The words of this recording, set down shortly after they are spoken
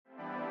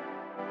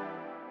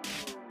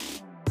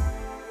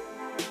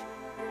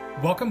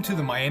Welcome to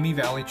the Miami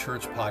Valley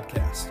Church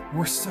podcast.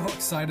 We're so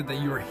excited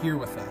that you are here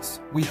with us.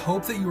 We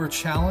hope that you are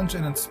challenged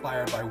and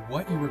inspired by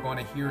what you are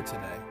going to hear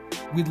today.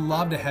 We'd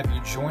love to have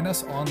you join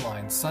us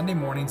online Sunday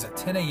mornings at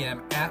 10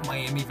 a.m. at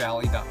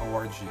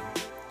miamivalley.org.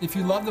 If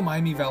you love the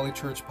Miami Valley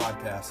Church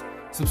podcast,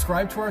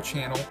 subscribe to our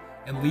channel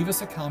and leave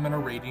us a comment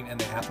or rating in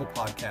the Apple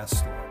Podcast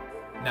Store.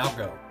 Now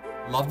go.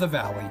 Love the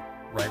Valley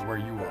right where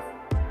you are.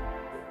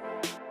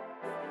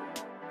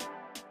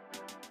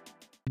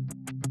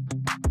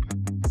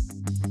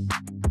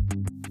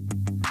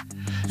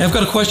 I've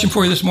got a question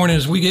for you this morning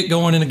as we get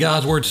going into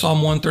God's Word,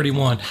 Psalm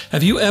 131.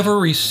 Have you ever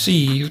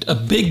received a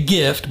big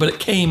gift, but it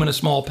came in a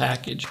small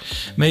package?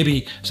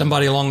 Maybe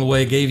somebody along the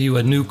way gave you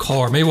a new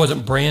car. Maybe it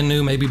wasn't brand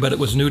new, but it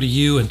was new to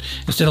you. And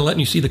instead of letting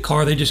you see the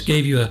car, they just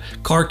gave you a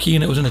car key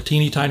and it was in a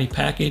teeny tiny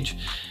package.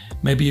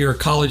 Maybe you're a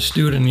college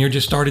student and you're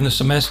just starting the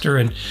semester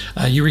and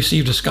you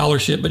received a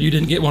scholarship, but you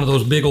didn't get one of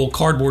those big old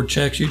cardboard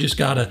checks. You just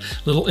got a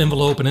little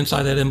envelope, and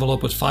inside that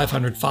envelope was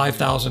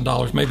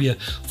 $5,000, maybe a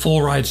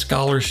full ride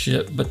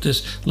scholarship, but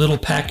this little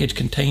package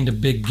contained a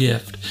big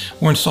gift.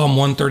 We're in Psalm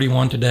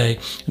 131 today,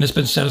 and it's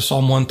been said of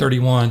Psalm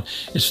 131,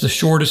 it's the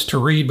shortest to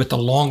read, but the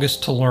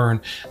longest to learn.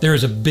 There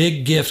is a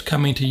big gift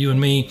coming to you and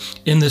me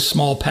in this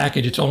small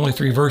package. It's only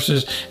 3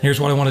 verses. And here's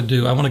what I want to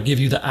do. I want to give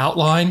you the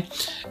outline,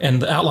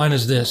 and the outline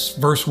is this.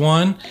 Verse 1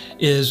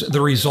 is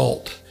the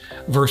result.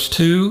 Verse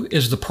 2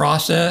 is the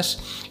process,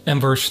 and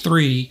verse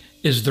 3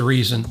 is the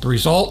reason. The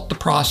result, the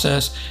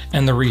process,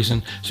 and the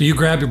reason. So you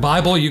grab your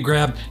Bible, you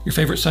grab your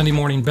favorite Sunday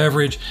morning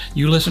beverage,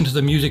 you listen to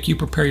the music, you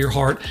prepare your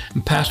heart,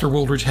 and Pastor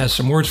Wooldridge has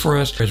some words for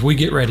us as we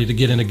get ready to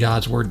get into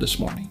God's Word this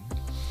morning.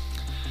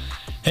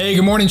 Hey,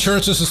 good morning,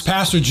 church. This is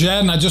Pastor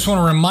Jed, and I just want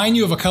to remind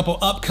you of a couple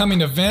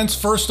upcoming events.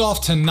 First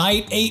off,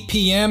 tonight, 8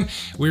 p.m.,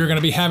 we are going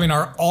to be having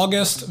our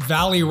August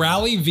Valley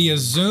Rally via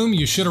Zoom.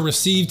 You should have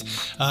received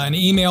an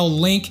email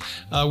link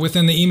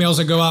within the emails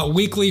that go out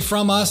weekly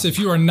from us. If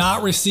you are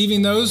not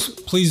receiving those,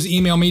 please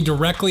email me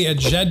directly at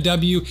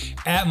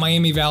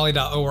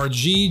jedw@miamivalley.org,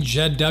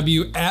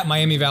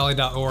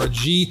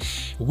 jedw@miamivalley.org.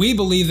 We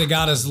believe that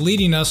God is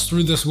leading us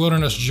through this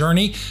wilderness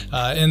journey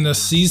in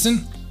this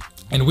season.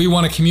 And we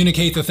want to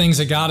communicate the things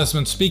that God has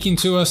been speaking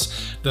to us,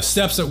 the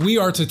steps that we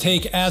are to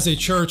take as a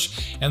church,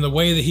 and the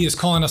way that He is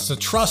calling us to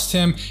trust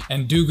Him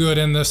and do good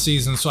in this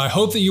season. So I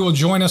hope that you will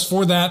join us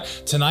for that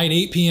tonight,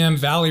 8 p.m.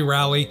 Valley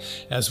Rally,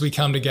 as we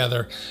come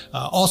together.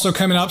 Also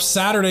coming up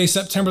Saturday,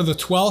 September the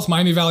 12th,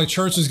 Miami Valley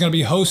Church is going to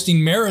be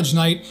hosting Marriage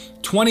Night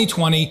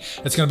 2020.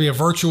 It's going to be a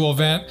virtual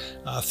event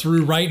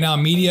through Right Now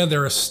Media.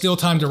 There is still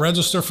time to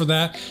register for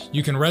that.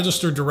 You can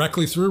register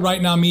directly through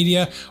Right Now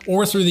Media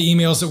or through the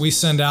emails that we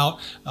send out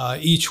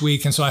each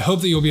week. And so I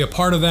hope that you'll be a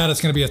part of that.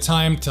 It's going to be a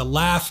time to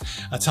laugh,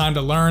 a time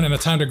to learn, and a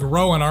time to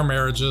grow in our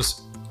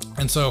marriages.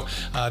 And so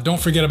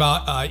don't forget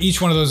about each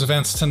one of those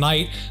events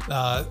tonight,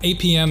 8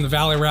 p.m., the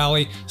Valley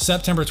Rally,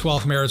 September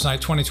 12th, Marriage Night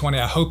 2020.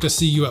 I hope to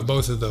see you at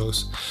both of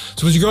those.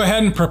 So would you go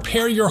ahead and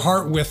prepare your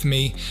heart with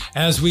me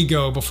as we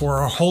go before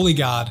our holy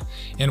God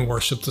in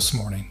worship this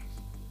morning.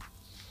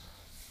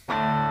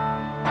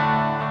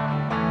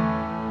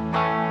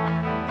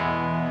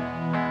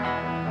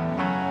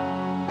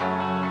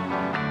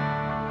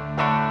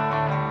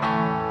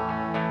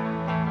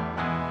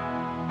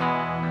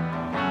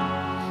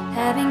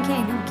 Heaven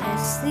came and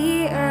kissed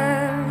the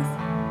earth.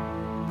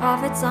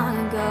 Prophets long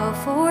ago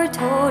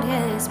foretold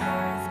His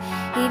birth.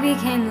 He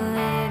became the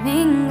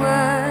living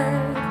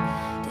Word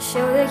to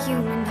show the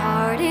human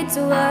heart its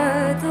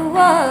worth.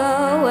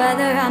 Whoa,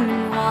 whether I'm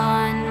in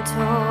want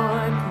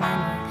or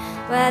plenty,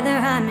 whether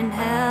I'm in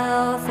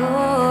health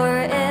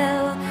or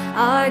ill,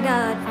 our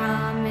God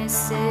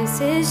promises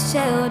His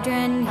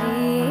children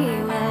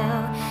He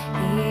will.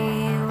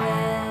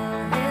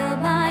 He'll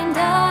bind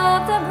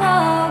up the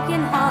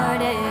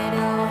brokenhearted.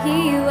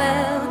 He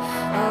will.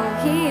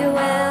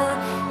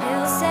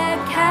 He'll set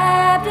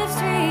captives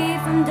free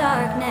from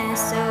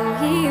darkness. Oh,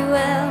 He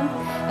will.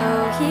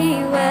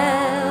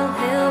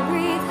 He'll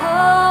breathe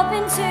hope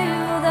into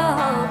the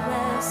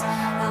hopeless.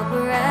 Help a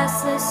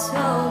restless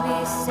soul be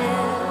still.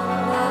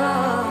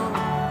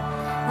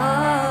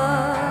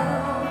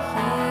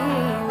 He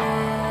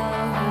will.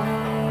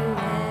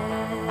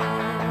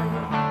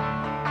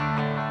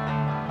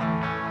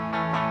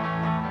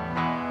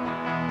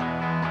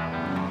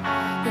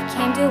 He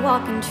came to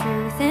walk in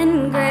truth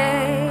and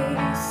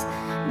grace.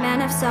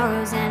 Man of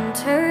sorrows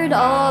entered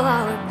all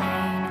our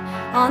pain.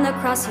 On the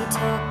cross He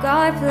took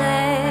our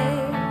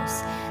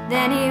place.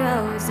 Then He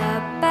rose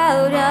up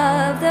out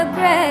of the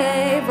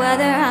grave.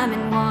 Whether I'm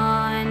in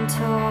want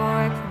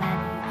or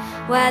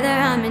plenty, whether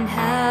I'm in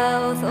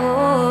health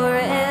or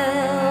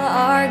ill,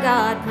 our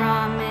God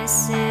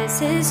promises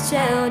His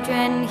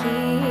children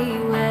He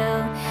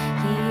will.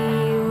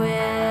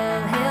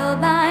 He'll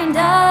bind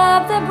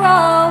up the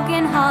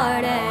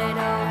brokenhearted.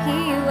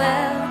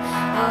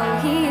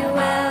 He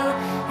will.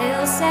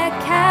 He'll set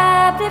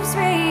captives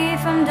free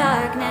from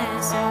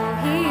darkness.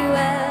 He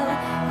will.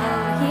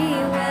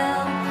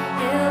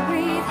 He'll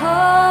breathe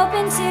hope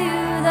into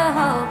the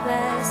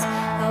hopeless.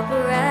 Help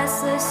a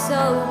restless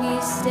soul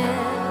be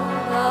still.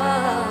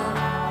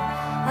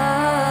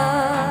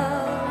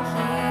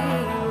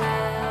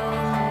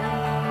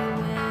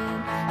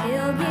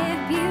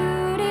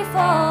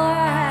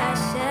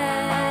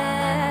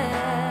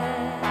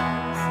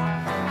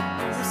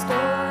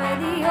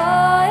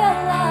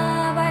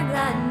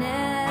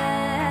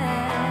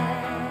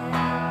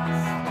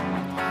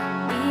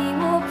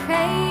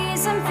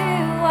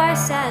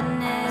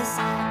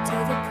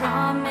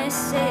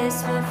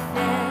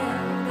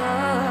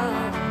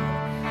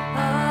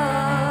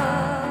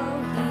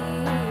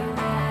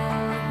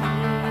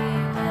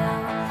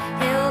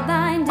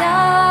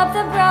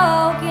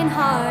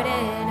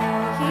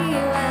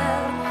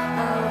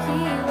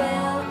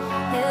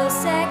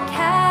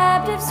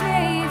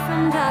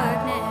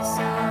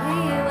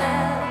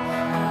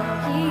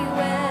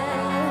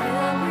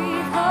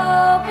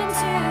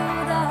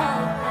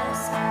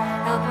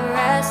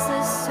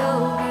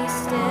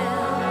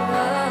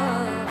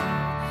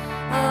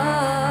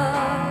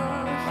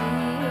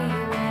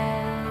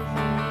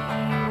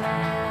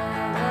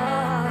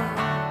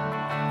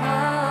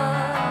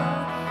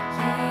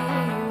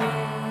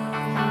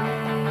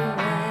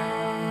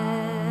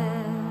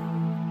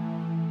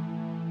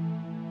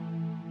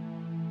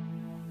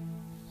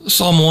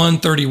 Psalm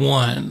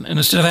 131. And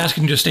instead of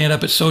asking you to stand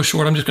up, it's so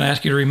short, I'm just going to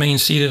ask you to remain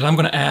seated. I'm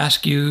going to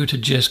ask you to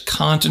just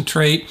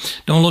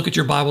concentrate. Don't look at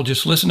your Bible.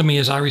 Just listen to me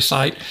as I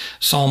recite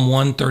Psalm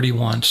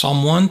 131.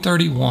 Psalm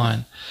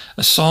 131,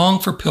 a song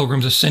for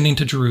pilgrims ascending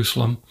to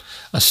Jerusalem,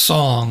 a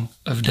song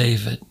of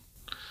David.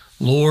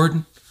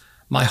 Lord,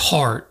 my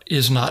heart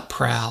is not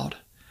proud.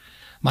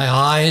 My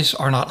eyes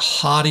are not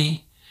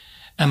haughty,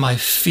 and my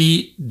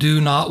feet do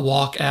not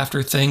walk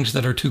after things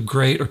that are too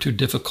great or too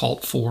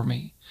difficult for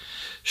me.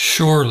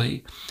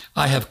 Surely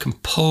I have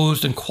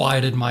composed and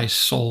quieted my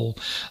soul.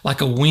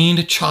 Like a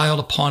weaned child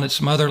upon its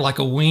mother, like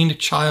a weaned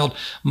child,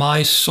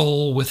 my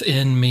soul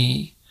within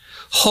me.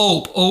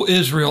 Hope, O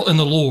Israel, in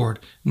the Lord,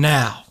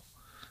 now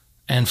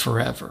and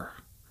forever.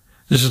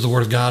 This is the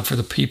word of God for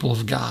the people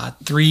of God.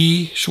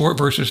 3 short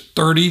verses,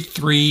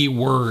 33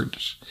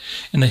 words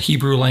in the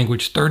Hebrew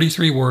language.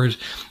 33 words,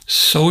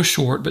 so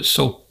short but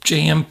so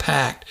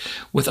jam-packed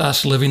with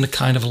us living the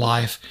kind of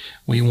life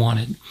we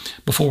wanted.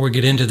 Before we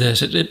get into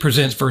this, it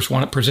presents, verse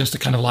 1, it presents the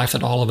kind of life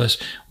that all of us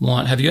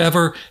want. Have you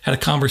ever had a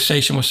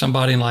conversation with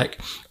somebody and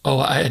like, oh,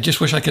 I just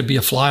wish I could be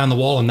a fly on the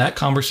wall in that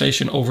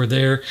conversation over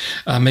there?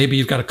 Maybe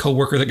you've got a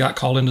coworker that got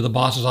called into the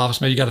boss's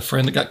office. Maybe you got a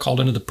friend that got called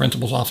into the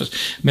principal's office.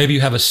 Maybe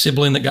you have a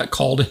sibling that got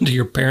called into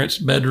your parents'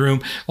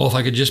 bedroom. Oh, if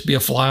I could just be a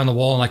fly on the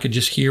wall and I could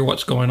just hear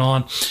what's going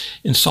on.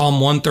 In Psalm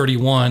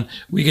 131,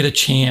 we get a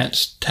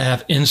chance to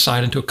have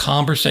insight into a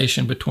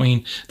conversation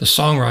between the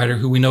songwriter,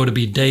 who we know to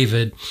be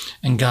David,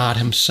 and God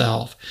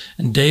himself.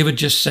 And David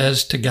just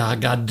says to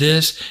God, God,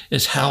 this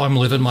is how I'm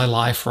living my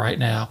life right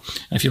now.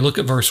 And if you look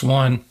at verse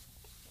 1,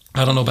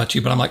 I don't know about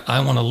you, but I'm like,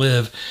 I want to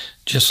live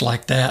just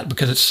like that,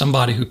 because it's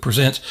somebody who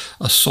presents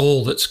a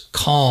soul that's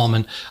calm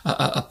and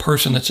a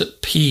person that's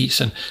at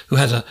peace and who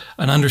has an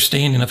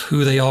understanding of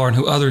who they are and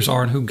who others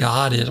are and who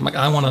God is. I'm like,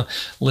 I want to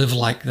live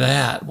like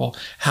that. Well,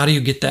 how do you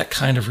get that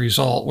kind of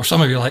result? Well,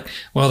 some of you are like,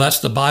 well, that's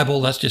the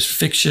Bible. That's just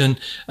fiction.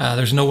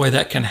 There's no way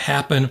that can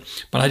happen.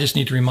 But I just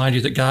need to remind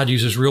you that God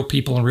uses real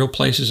people in real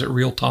places at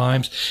real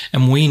times.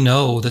 And we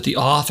know that the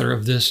author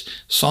of this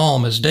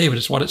psalm is David.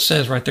 It's what it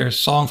says right there. A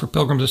song for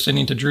pilgrims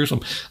ascending to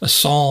Jerusalem, a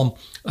psalm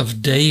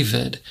of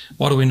David.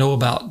 What do we know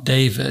about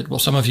David? Well,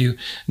 some of you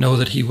know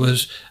that he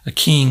was a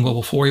king. Well,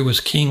 before he was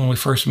king, when we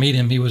first meet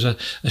him, he was a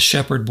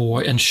shepherd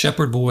boy, and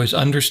shepherd boys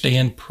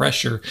understand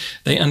pressure.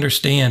 They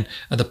understand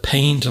the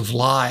pains of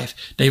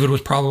life. David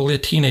was probably a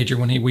teenager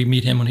when we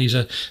meet him, when he's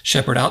a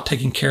shepherd out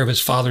taking care of his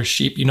father's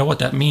sheep. You know what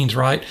that means,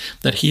 right?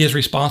 That he is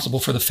responsible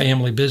for the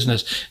family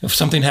business. If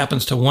something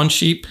happens to one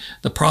sheep,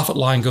 the profit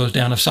line goes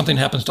down. If something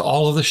happens to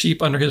all of the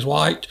sheep under his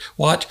watch,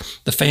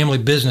 the family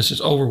business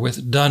is over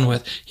with, done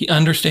with. He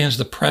understands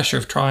the pressure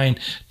of trying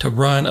to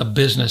run a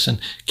business and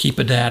keep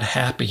a dad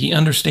happy. He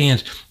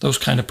understands those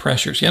kind of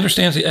pressures. He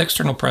understands the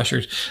external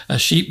pressures.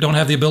 Sheep don't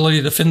have the ability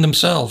to defend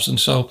themselves, and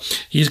so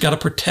he's got to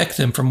protect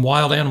them from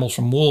wild animals,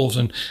 from wolves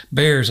and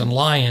bears and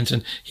lions,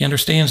 and he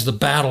understands the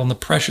battle and the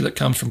pressure that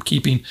comes from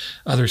keeping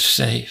others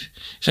safe.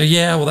 So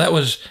yeah, well, that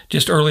was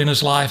just early in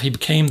his life. He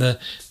became the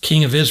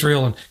king of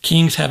Israel, and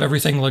kings have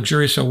everything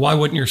luxurious, so why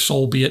wouldn't your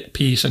soul be at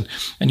peace and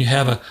you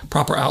have a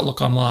proper outlook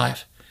on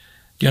life?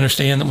 Do you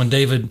understand that when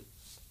David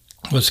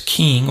was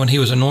king, when he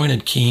was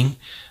anointed king,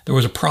 there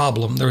was a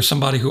problem. There was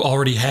somebody who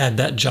already had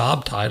that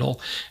job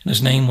title, and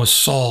his name was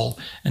Saul.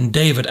 And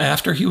David,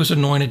 after he was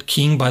anointed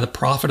king by the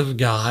prophet of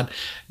God,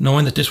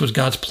 knowing that this was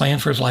God's plan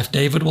for his life,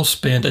 David will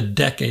spend a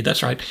decade,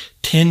 that's right,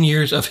 10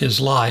 years of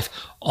his life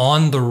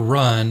on the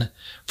run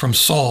from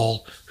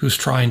Saul, who's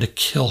trying to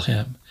kill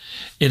him.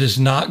 It is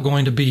not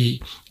going to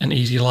be an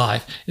easy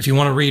life. If you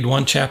want to read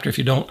one chapter, if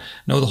you don't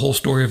know the whole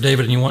story of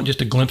David and you want just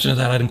a glimpse into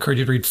that, I'd encourage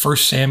you to read 1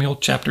 Samuel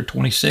chapter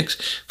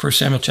 26. 1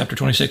 Samuel chapter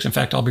 26. In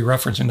fact, I'll be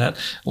referencing that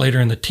later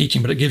in the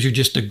teaching, but it gives you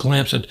just a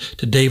glimpse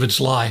to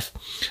David's life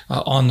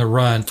on the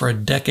run for a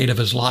decade of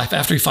his life.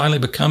 After he finally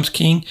becomes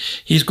king,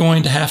 he's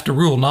going to have to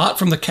rule, not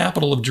from the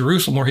capital of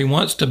Jerusalem where he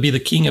wants to be the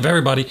king of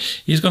everybody.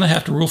 He's going to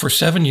have to rule for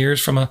 7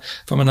 years from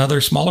another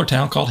smaller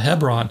town called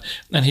Hebron,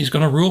 and he's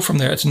going to rule from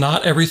there. It's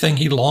not everything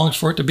he longs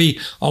for it to be.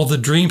 All the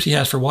dreams he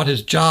has for what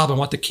his job and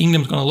what the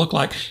kingdom is going to look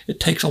like, it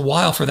takes a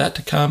while for that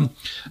to come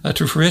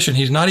to fruition.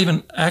 He's not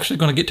even actually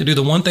going to get to do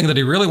the one thing that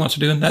he really wants to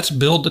do, and that's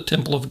build the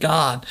temple of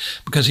God,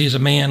 because he's a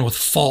man with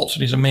faults,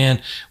 and he's a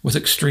man with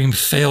extreme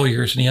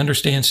failures, and he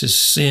understands his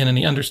sin, and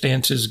he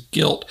understands his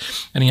guilt,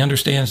 and he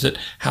understands that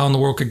how in the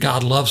world could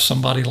God love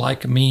somebody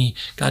like me?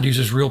 God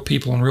uses real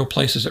people in real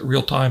places at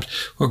real times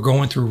who are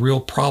going through real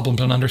problems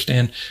and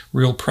understand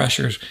real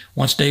pressures.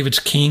 Once David's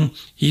king,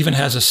 he even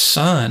has a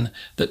son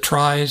that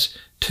tries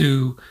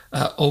to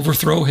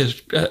overthrow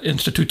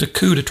institutes a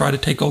coup to try to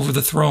take over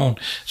the throne.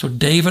 So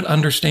David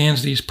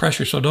understands these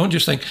pressures. So don't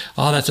just think,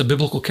 oh, that's a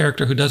biblical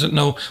character who doesn't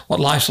know what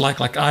life's like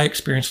I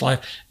experienced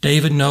life.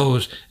 David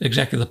knows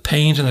exactly the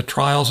pains and the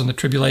trials and the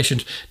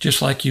tribulations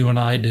just like you and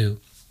I do.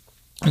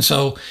 And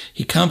so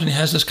he comes and he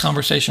has this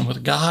conversation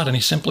with God, and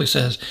he simply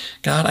says,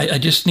 God, I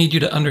just need you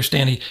to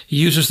understand. He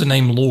uses the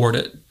name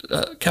Lord.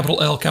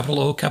 Capital L,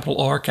 capital O,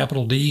 capital R,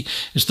 capital D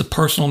is the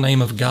personal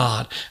name of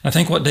God. And I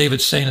think what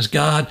David's saying is,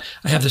 God,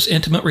 I have this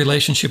intimate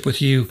relationship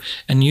with you,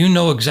 and you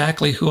know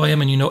exactly who I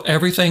am, and you know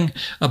everything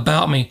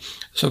about me.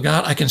 So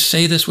God, I can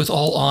say this with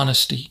all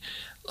honesty.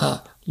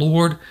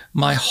 Lord,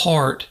 my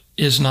heart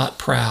is not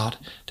proud.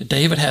 Did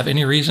David have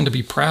any reason to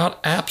be proud?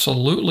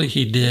 Absolutely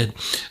he did.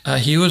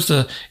 He was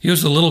the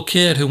little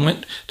kid who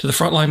went to the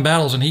frontline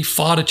battles and he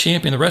fought a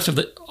champion. The rest of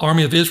the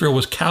army of Israel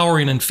was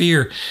cowering in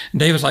fear. And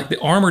David's like, the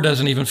armor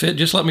doesn't even fit.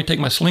 Just let me take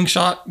my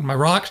slingshot and my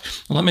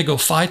rocks and let me go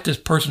fight this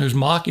person who's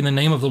mocking the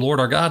name of the Lord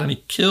our God. And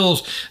he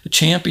kills the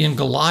champion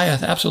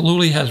Goliath.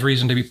 Absolutely has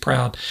reason to be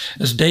proud.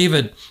 As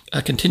David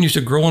continues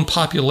to grow in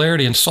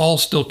popularity and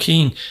Saul's still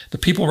king, the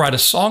people write a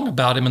song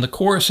about him, and the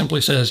chorus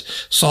simply says,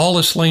 Saul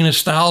has slain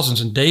his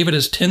thousands and David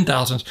his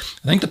 10,000s.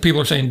 I think the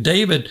people are saying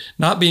David,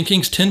 not being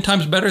king, is 10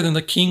 times better than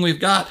the king we've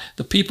got.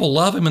 The people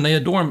love him and they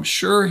adore him.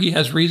 Sure, he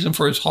has reason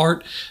for his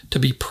heart to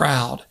be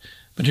proud.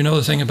 But you know,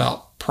 the thing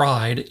about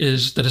pride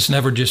is that it's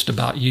never just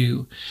about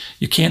you.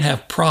 You can't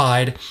have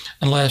pride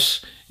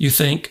unless you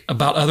think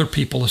about other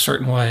people a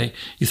certain way.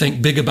 You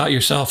think big about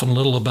yourself and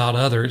little about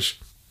others.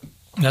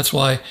 That's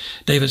why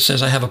David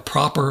says, I have a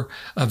proper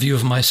view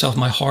of myself.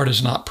 My heart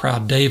is not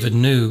proud. David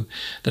knew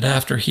that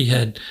after he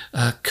had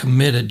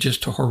committed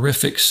just a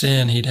horrific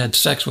sin, he'd had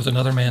sex with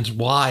another man's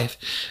wife,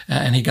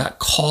 and he got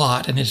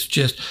caught. And it's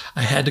just,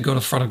 I had to go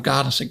to front of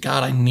God and say,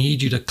 God, I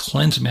need you to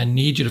cleanse me. I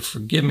need you to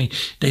forgive me.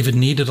 David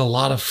needed a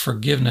lot of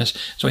forgiveness.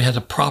 So he has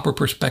a proper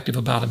perspective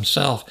about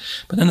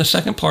himself. But then the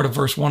second part of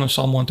verse 1 of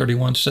Psalm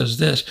 131 says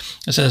this.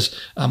 It says,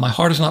 my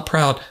heart is not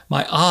proud.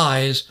 My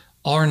eyes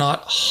are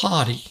not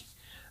haughty.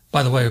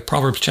 By the way,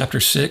 Proverbs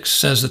chapter 6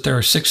 says that there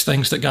are 6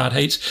 things that God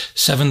hates,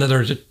 7 that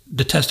are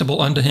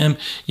detestable unto him.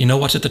 You know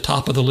what's at the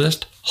top of the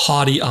list?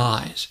 Haughty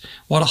eyes.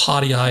 What do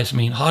haughty eyes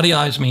mean? Haughty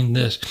eyes mean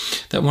this,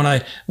 that when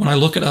I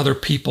look at other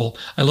people,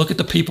 I look at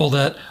the people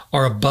that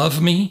are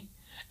above me,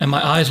 and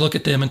my eyes look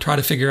at them and try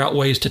to figure out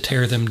ways to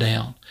tear them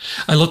down.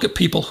 I look at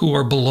people who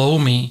are below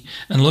me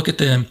and look at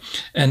them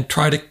and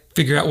try to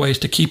figure out ways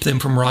to keep them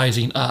from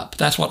rising up.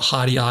 That's what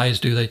haughty eyes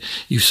do.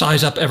 You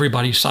size up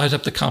everybody, you size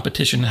up the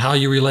competition, how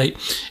you relate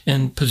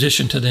in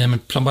position to them.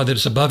 And somebody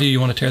that's above you,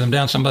 you want to tear them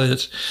down. Somebody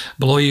that's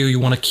below you, you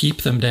want to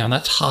keep them down.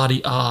 That's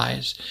haughty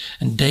eyes.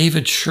 And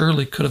David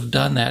surely could have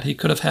done that. He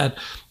could have had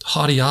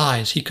haughty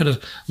eyes. He could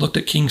have looked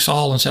at King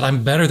Saul and said,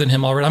 I'm better than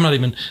him already. I'm not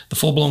even the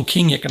full-blown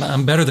king yet, and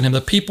I'm better than him. The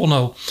people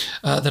know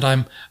that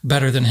I'm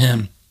better than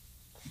him.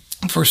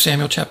 1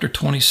 Samuel chapter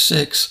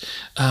 26,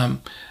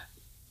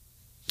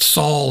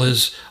 Saul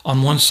is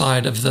on one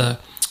side of the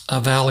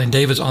valley and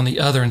David's on the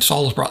other, and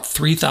Saul has brought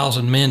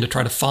 3,000 men to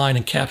try to find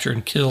and capture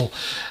and kill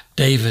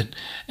David.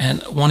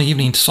 And one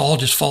evening, Saul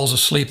just falls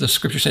asleep. The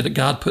scriptures say that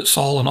God put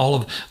Saul and all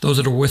of those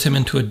that are with him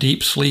into a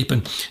deep sleep.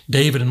 And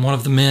David and one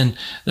of the men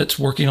that's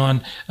working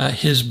on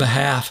his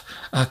behalf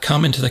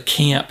come into the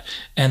camp,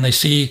 and they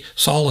see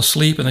Saul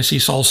asleep, and they see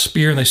Saul's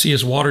spear, and they see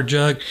his water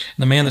jug. And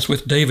the man that's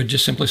with David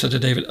just simply said to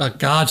David,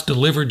 God's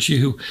delivered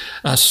you,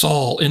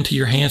 Saul, into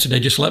your hands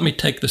today. Just let me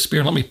take the spear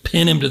and let me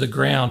pin him to the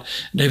ground.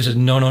 And David said,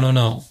 no, no, no,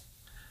 no.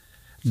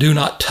 Do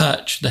not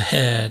touch the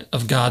head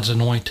of God's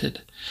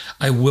anointed.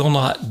 I will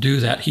not do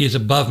that. He is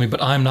above me,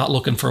 but I'm not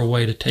looking for a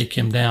way to take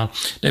him down.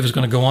 David's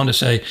going to go on to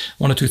say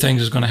one of two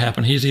things is going to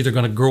happen. He's either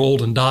going to grow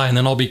old and die, and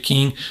then I'll be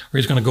king, or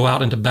he's going to go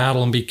out into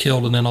battle and be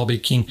killed, and then I'll be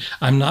king.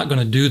 I'm not going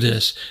to do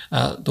this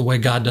the way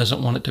God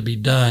doesn't want it to be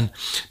done.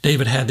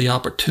 David had the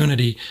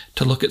opportunity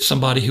to look at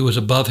somebody who was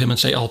above him and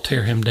say, I'll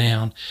tear him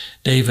down.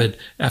 David,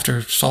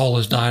 after Saul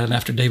has died and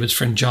after David's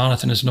friend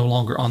Jonathan is no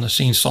longer on the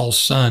scene, Saul's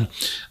son,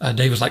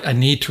 David's like, I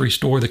need to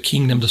restore the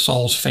kingdom to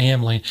Saul's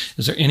family.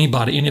 Is there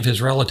anybody, any of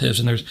his relatives?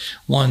 And there's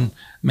one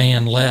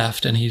man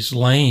left, and he's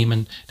lame.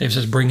 And David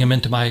says, bring him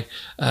into my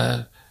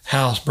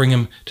house, bring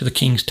him to the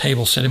king's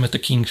table, set him at the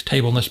king's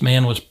table. And this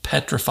man was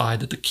petrified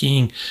that the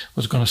king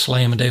was going to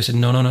slay him. And David said,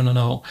 no, no, no, no,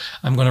 no.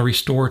 I'm going to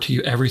restore to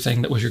you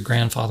everything that was your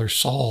grandfather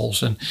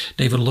Saul's. And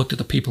David looked at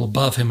the people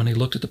above him, and he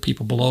looked at the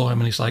people below him,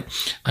 and he's like,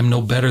 I'm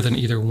no better than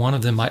either one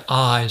of them. My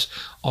eyes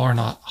are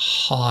not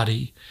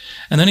haughty.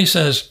 And then he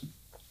says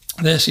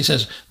this, he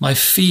says, my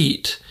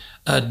feet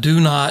do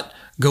not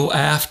go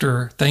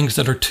after things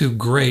that are too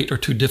great or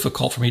too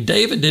difficult for me.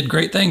 David did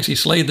great things. He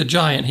slayed the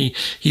giant.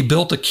 He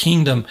built a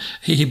kingdom.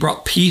 He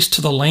brought peace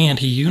to the land.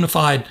 He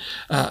unified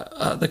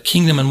the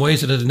kingdom in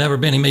ways that it had never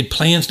been. He made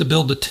plans to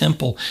build the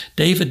temple.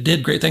 David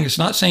did great things. It's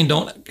not saying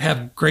don't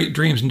have great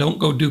dreams and don't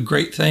go do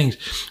great things.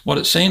 What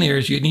it's saying here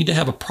is you need to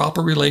have a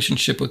proper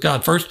relationship with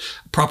God. First,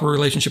 a proper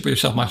relationship with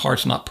yourself. My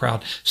heart's not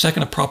proud.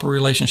 Second, a proper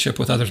relationship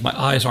with others. My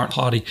eyes aren't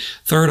haughty.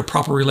 Third, a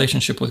proper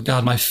relationship with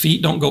God. My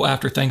feet don't go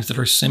after things that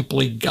are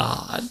simply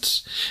God.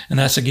 And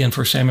that's, again,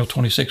 for Samuel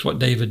 26, what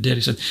David did.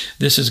 He said,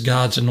 this is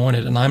God's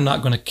anointed, and I'm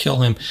not going to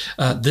kill him.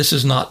 This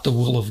is not the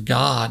will of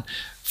God.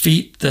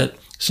 Feet that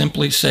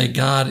Simply say,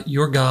 God,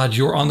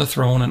 you're on the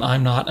throne and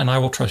I'm not, and I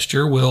will trust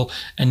your will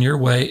and your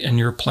way and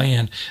your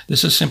plan.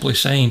 This is simply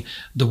saying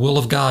the will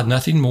of God,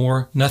 nothing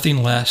more,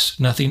 nothing less,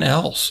 nothing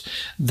else.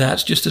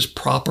 That's just his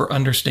proper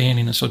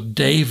understanding. And so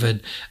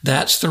David,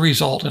 that's the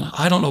result. And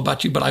I don't know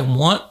about you, but I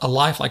want a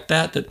life like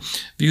that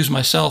views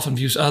myself and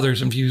views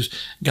others and views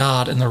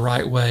God in the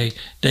right way.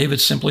 David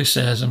simply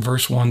says in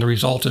verse 1, the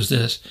result is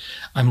this: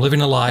 I'm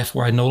living a life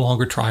where I no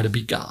longer try to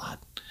be God.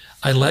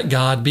 I let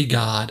God be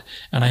God,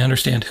 and I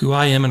understand who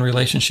I am in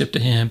relationship to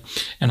him,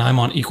 and I'm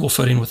on equal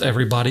footing with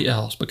everybody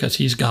else because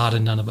he's God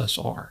and none of us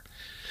are.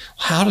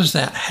 How does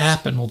that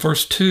happen? Well,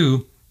 verse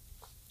 2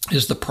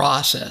 is the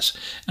process.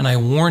 And I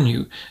warn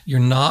you, you're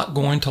not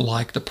going to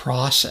like the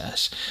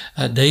process.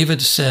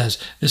 David says,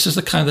 that's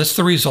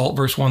the result.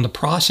 Verse 1, the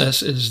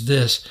process is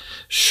this: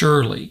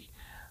 surely.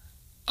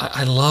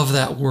 I love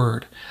that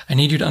word. I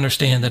need you to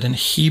understand that in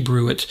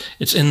Hebrew,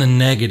 it's in the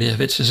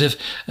negative. It's as if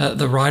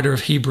the writer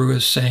of Hebrew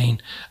is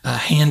saying,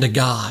 hand to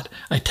God,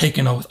 I take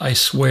an oath, I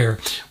swear.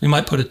 We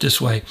might put it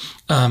this way.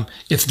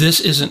 If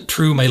this isn't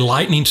true, may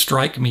lightning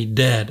strike me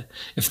dead.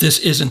 If this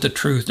isn't the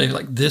truth, they're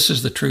like, this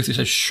is the truth. He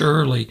says,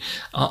 surely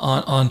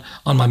on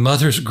my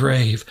mother's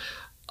grave,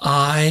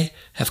 I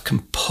have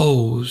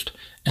composed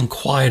and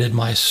quieted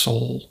my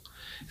soul.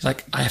 It's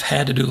like, I've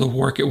had to do the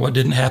work. It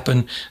didn't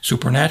happen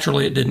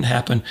supernaturally. It didn't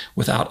happen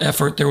without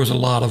effort. There was a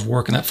lot of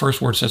work. And that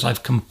first word says,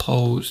 I've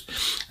composed.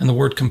 And the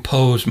word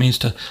compose means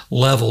to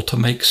level, to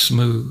make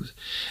smooth.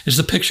 It's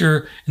the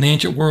picture in the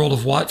ancient world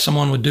of what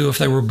someone would do if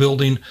they were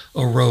building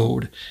a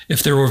road.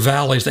 If there were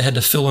valleys, they had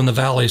to fill in the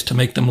valleys to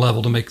make them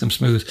level, to make them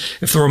smooth.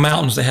 If there were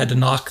mountains, they had to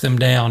knock them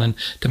down and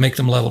to make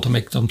them level, to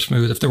make them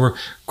smooth. If there were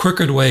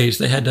crooked ways,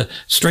 they had to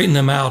straighten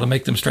them out and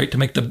make them straight, to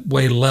make the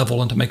way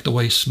level and to make the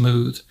way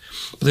smooth.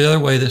 But the other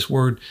way this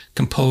word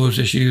compose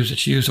is used,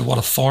 it's used of what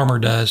a farmer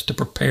does to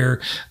prepare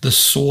the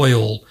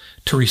soil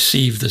to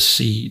receive the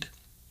seed.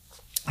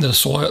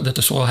 That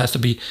the soil has to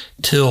be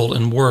tilled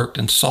and worked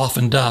and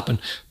softened up and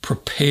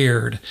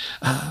prepared.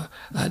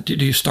 Do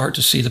you start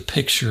to see the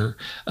picture?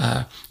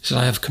 He said,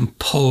 I have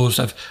composed,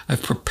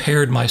 I've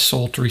prepared my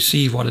soul to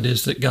receive what it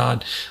is that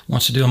God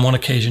wants to do. On one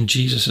occasion,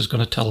 Jesus is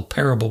going to tell a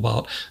parable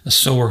about a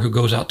sower who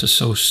goes out to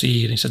sow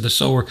seed. And he said the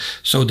sower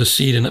sowed the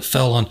seed and it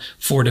fell on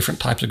 4 different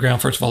types of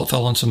ground. First of all, it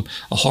fell on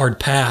a hard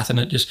path and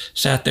it just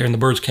sat there and the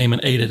birds came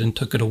and ate it and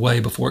took it away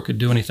before it could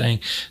do anything.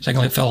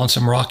 Secondly, it fell on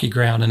some rocky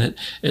ground and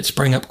it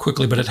sprang up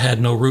quickly, but it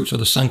had no roots, so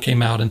the sun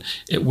came out and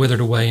it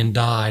withered away and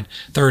died.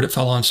 Third, it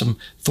fell on some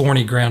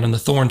thorny ground and the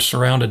thorns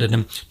surrounded it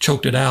and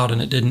choked it out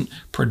and it didn't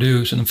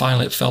produce. And then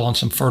finally it fell on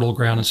some fertile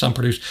ground and some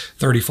produced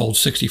 30-fold,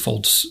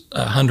 60-fold,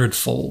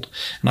 100-fold.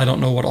 And I don't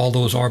know what all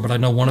those are, but I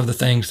know one of the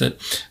things that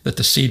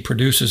the seed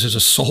produces is a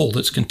soul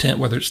that's content,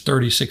 whether it's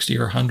 30, 60,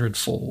 or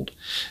 100-fold.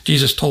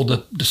 Jesus told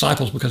the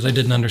disciples, because they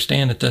didn't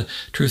understand it, the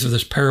truth of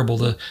this parable,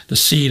 the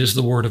seed is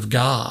the word of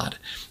God.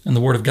 And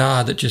the word of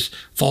God that just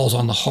falls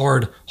on the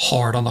hard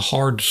heart, on the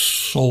hard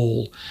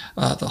soul,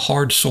 the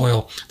hard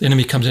soil. The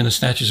enemy comes in and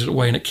snatches it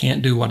away and it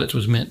can't do what it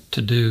was meant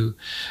to do.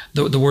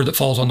 The word that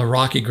falls on the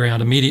rocky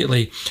ground,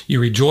 immediately you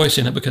rejoice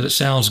in it because it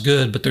sounds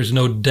good, but there's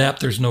no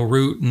depth, there's no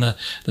root, and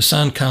the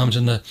sun comes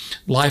and the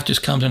life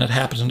just comes and it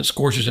happens and it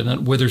scorches it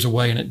and it withers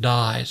away and it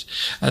dies.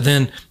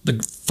 Then the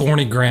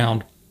thorny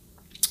ground,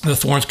 the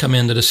thorns come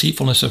in, the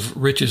deceitfulness of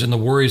riches and the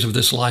worries of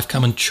this life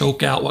come and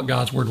choke out what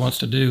God's word wants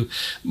to do.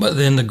 But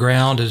then the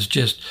ground is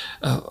just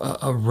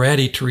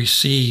ready to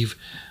receive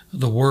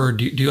the word.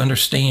 Do you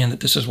understand that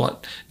this is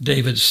what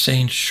David's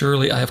saying?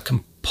 Surely I have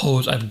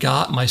composed, I've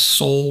got my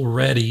soul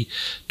ready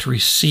to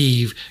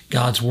receive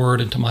God's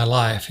word into my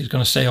life. He's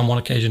going to say on one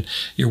occasion,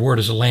 your word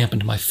is a lamp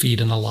unto my feet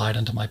and a light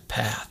unto my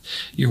path.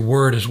 Your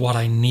word is what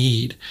I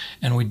need.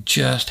 And we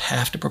just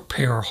have to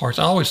prepare our hearts.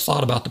 I always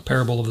thought about the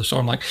parable of the sower.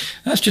 I'm like,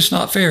 that's just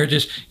not fair. It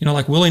just,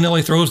 like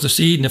willy-nilly throws the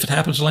seed. And if it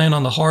happens to land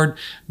on the hard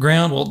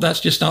ground, well,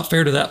 that's just not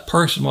fair to that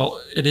person. Well,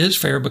 it is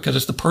fair because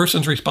it's the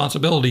person's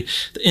responsibility.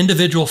 The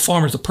individual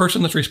farmer is the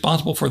person that's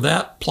responsible for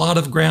that plot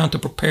of ground to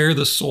prepare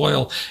the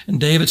soil. And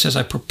David says,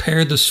 I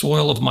prepared the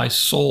soil of my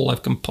soul.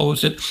 I've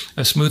composed it.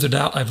 I've smoothed it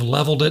out. I've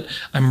leveled it.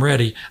 I'm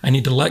ready. I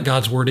need to let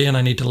God's word in.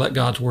 I need to let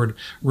God's word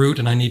root,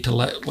 and I need to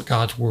let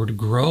God's word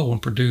grow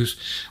and produce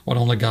what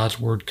only God's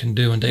word can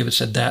do. And David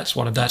said, that's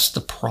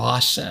the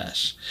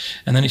process.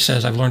 And then he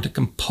says, I've learned to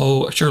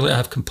compose. Surely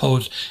I've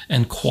composed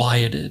and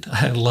quieted.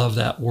 I love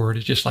that word.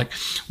 It's just like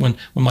when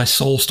my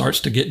soul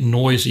starts to get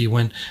noisy,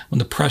 when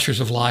the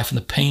pressures of life and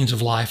the pains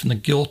of life and the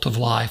guilt of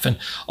life and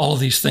all of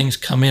these things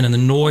come in and the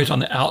noise on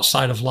the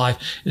outside of life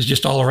is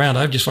just all around.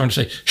 I've just learned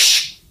to say,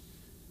 shh,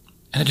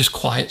 and it just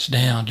quiets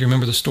down. Do you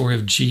remember the story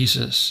of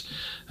Jesus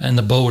and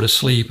the boat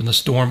asleep and the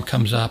storm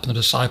comes up and the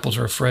disciples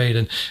are afraid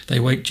and they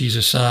wake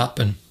Jesus up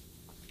and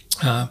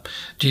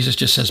Jesus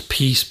just says,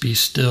 peace, be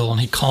still, and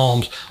he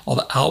calms all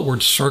the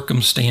outward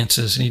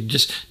circumstances, and he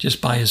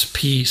just by his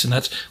peace, and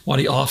that's what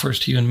he offers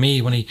to you and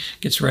me when he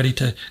gets ready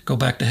to go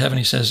back to heaven.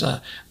 He says,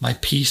 my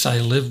peace I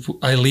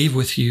leave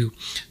with you.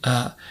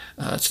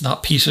 It's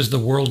not peace as the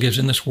world gives.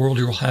 In this world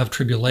you will have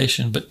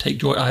tribulation, but take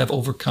joy, I have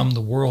overcome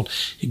the world.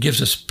 He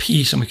gives us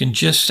peace, and we can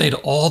just say to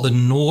all the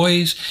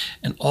noise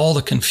and all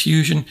the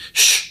confusion,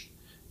 shh,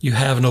 you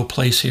have no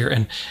place here,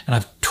 and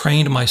I've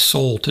trained my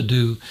soul to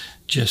do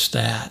just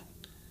that.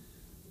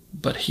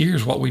 But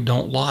here's what we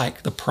don't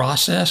like. The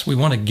process, we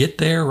want to get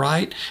there,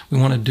 right? We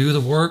want to do the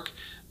work,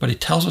 but he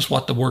tells us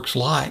what the work's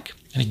like.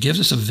 And he gives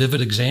us a vivid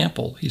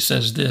example. He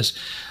says this,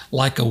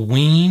 like a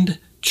weaned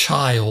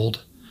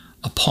child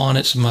upon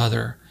its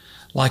mother,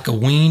 like a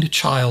weaned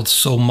child,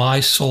 so my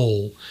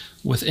soul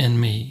within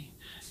me.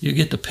 You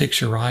get the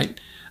picture, right?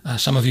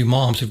 Some of you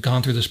moms who've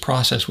gone through this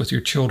process with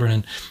your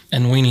children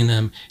and weaning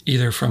them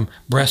either from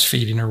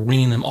breastfeeding or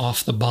weaning them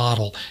off the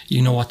bottle.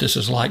 You know what this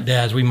is like.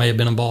 Dads, we may have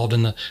been involved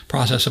in the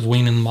process of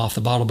weaning them off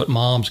the bottle, but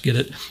moms get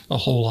it a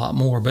whole lot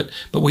more. But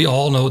we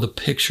all know the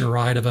picture,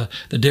 right, of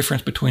the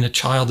difference between a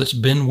child that's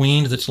been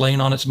weaned, that's laying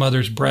on its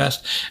mother's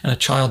breast, and a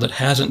child that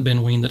hasn't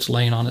been weaned, that's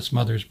laying on its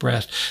mother's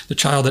breast. The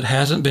child that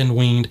hasn't been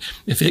weaned,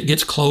 if it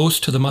gets close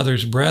to the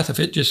mother's breast, if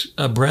it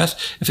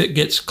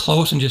gets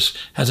close and just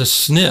has a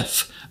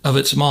sniff of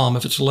its mom,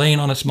 if it's laying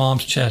on its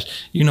mom's chest,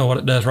 you know what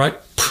it does, right?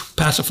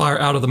 Pacifier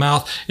out of the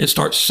mouth. It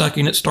starts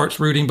sucking, it starts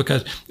rooting,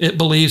 because it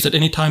believes that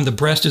anytime the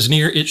breast is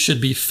near, it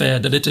should be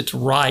fed, that it's its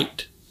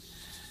right.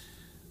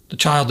 The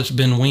child that's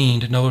been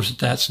weaned knows that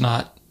that's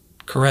not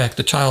correct.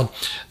 The child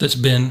that's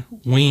been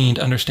weaned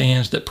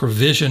understands that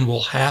provision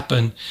will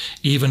happen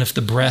even if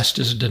the breast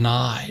is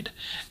denied.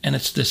 And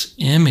it's this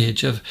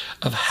image of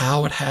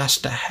how it has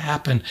to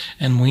happen.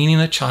 And weaning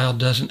a child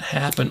doesn't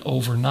happen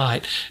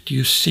overnight. Do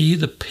you see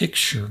the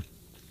picture?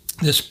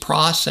 This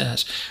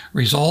process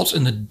results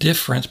in the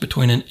difference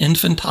between an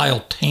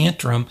infantile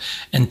tantrum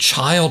and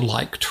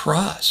childlike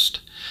trust.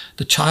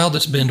 The child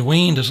that's been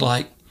weaned is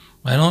like,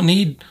 I don't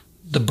need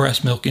the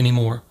breast milk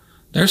anymore.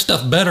 There's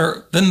stuff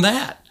better than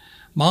that.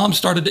 Mom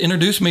started to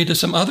introduce me to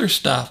some other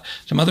stuff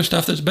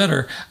that's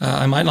better.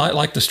 I might not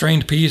like the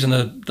strained peas and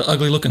the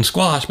ugly looking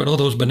squash, but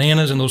those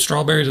bananas and those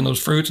strawberries and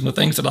those fruits and the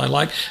things that I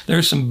like,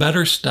 there's some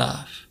better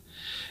stuff.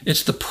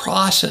 It's the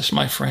process,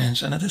 my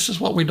friends, and this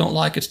is what we don't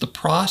like. It's the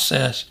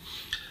process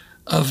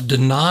of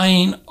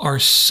denying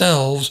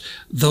ourselves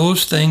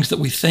those things that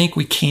we think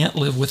we can't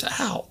live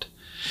without.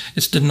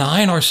 It's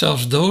denying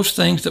ourselves those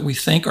things that we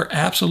think are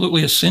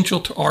absolutely essential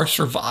to our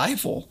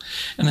survival.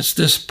 And it's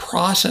this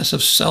process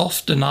of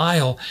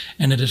self-denial,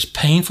 and it is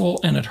painful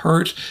and it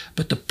hurts,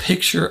 but the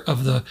picture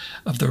of the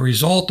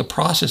result, the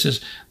process is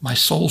my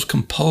soul's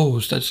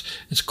composed,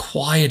 it's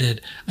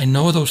quieted. I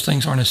know those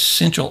things aren't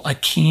essential. I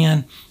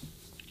can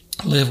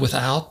live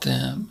without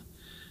them.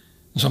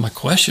 And so my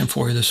question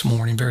for you this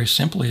morning, very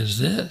simply, is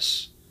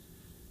this.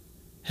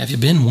 Have you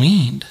been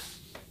weaned?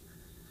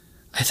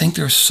 I think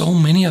there are so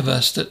many of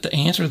us that the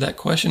answer to that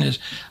question is,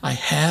 I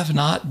have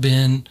not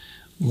been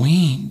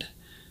weaned.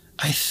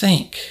 I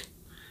think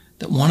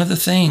that one of the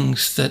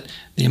things that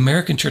the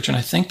American church, and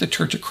I think the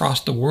church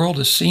across the world,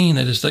 is seeing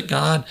it is that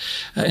God,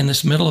 in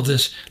this middle of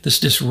this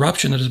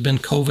disruption that has been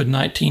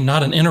COVID-19,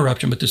 not an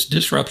interruption, but this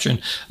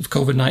disruption of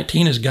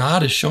COVID-19, is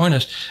God is showing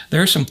us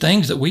there are some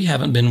things that we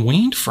haven't been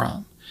weaned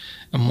from.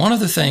 And one of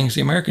the things the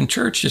American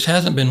church just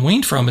hasn't been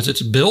weaned from is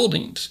its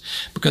buildings,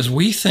 because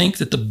we think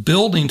that the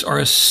buildings are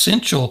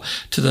essential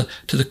to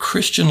the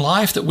Christian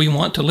life that we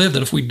want to live,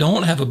 that if we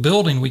don't have a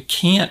building, we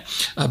can't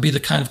be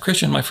the kind of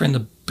Christian. My friend,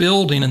 the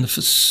building and the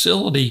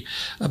facility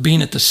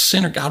being at the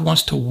center, God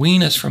wants to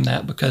wean us from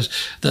that, because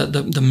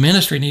the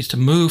ministry needs to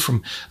move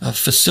from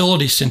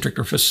facility-centric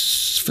or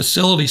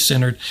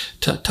facility-centered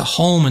to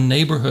home and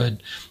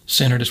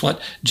neighborhood-centered. It's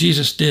what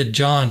Jesus did.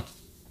 John,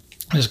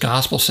 his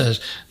gospel says,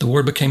 the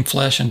Word became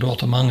flesh and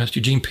dwelt among us.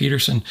 Eugene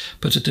Peterson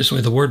puts it this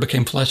way, the Word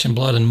became flesh and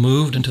blood and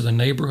moved into the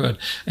neighborhood.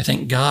 I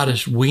think God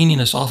is weaning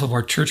us off of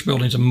our church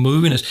buildings and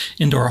moving us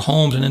into our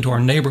homes and into our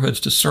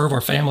neighborhoods to serve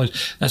our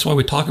families. That's why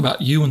we talk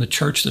about you and the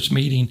church that's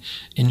meeting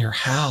in your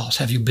house.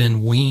 Have you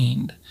been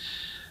weaned?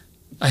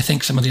 I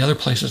think some of the other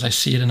places I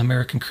see it in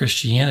American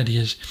Christianity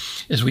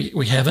is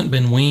we haven't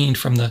been weaned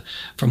from the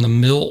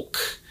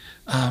milk.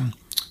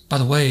 By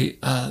the way,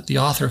 the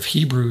author of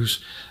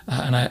Hebrews,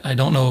 and I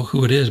don't know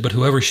who it is, but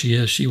whoever she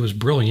is, she was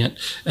brilliant.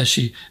 As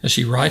she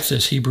writes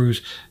this,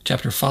 Hebrews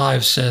chapter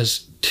 5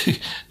 says,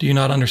 do you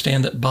not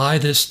understand that by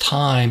this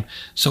time,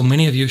 so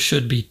many of you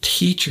should be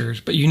teachers,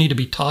 but you need to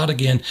be taught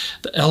again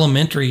the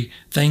elementary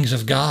things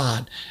of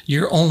God.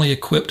 You're only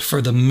equipped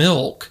for the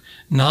milk,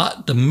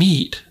 not the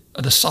meat,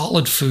 the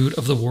solid food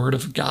of the Word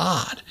of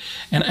God.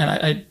 And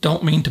I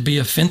don't mean to be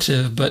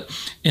offensive, but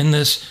in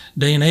this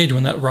day and age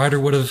when that writer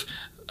would have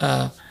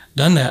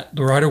done that,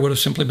 the writer would have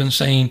simply been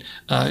saying,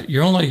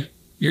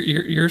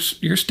 you're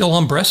still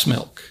on breast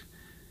milk.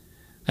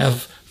 I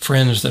have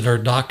friends that are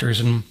doctors,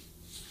 and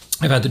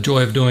I've had the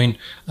joy of doing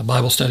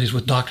Bible studies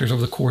with doctors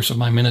over the course of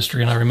my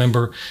ministry. And I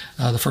remember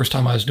the first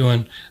time I was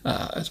doing,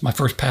 as my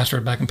first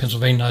pastorate back in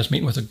Pennsylvania, I was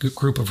meeting with a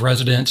group of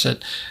residents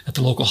at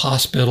the local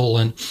hospital,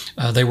 and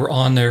they were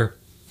on their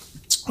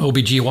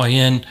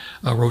OBGYN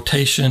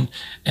rotation.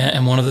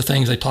 And one of the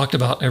things they talked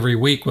about every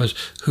week was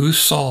who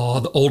saw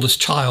the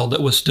oldest child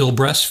that was still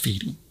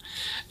breastfeeding.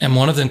 And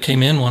one of them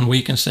came in one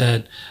week and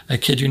said, I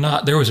kid you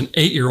not, there was an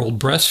 8-year-old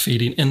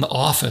breastfeeding in the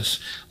office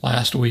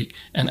last week.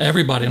 And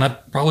everybody, and I'm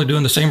probably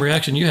doing the same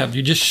reaction you have,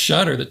 you just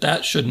shudder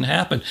that shouldn't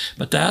happen.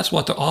 But that's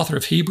what the author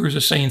of Hebrews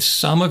is saying.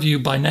 Some of you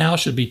by now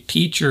should be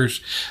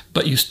teachers,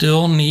 but you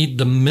still need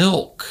the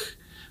milk.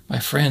 My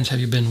friends, have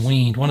you been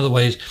weaned? One of the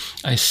ways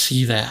I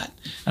see that,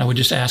 and I would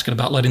just ask it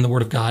about letting the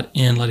Word of God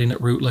in, letting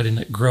it root, letting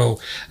it grow.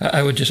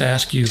 I would just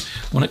ask you,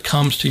 when it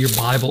comes to your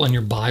Bible and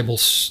your Bible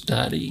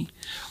study,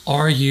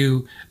 are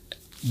you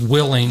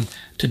willing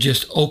to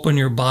just open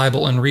your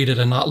Bible and read it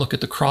and not look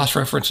at the cross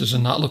references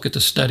and not look at the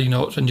study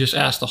notes and just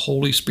ask the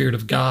Holy Spirit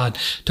of God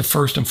to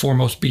first and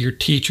foremost be your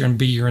teacher and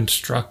be your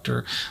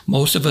instructor?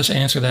 Most of us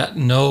answer that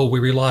no. We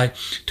rely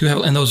too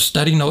heavily, and those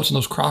study notes and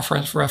those cross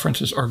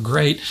references are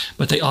great,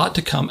 but they ought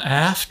to come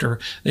after.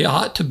 They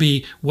ought to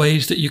be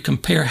ways that you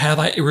compare. Have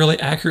I really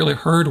accurately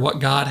heard what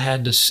God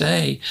had to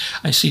say?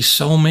 I see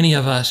so many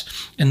of us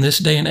in this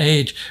day and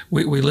age,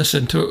 we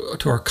listen to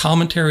our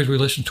commentaries, we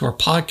listen to our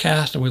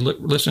podcast, and we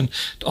listen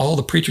to all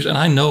the preachers, and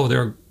I know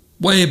there are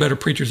way better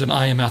preachers than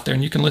I am out there,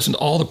 and you can listen to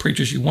all the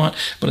preachers you want,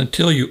 but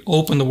until you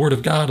open the Word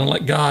of God and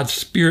let God's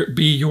Spirit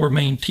be your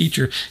main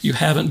teacher, you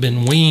haven't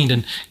been weaned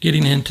and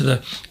getting into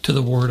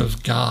the Word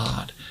of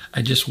God.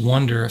 I just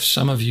wonder if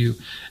some of you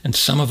and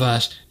some of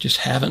us just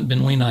haven't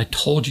been weaned. I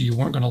told you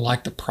weren't going to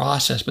like the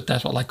process, but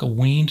that's what, like a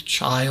weaned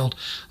child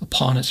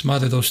upon its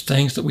mother, those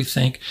things that we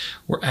think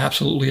were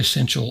absolutely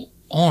essential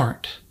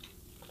aren't.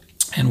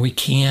 And we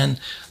can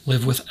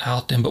live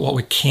without them. But what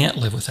we can't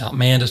live without,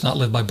 man does not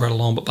live by bread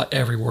alone, but by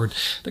every word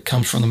that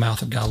comes from the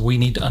mouth of God. We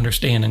need to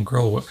understand and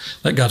grow.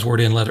 Let God's word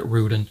in, let it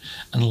root and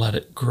let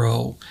it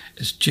grow.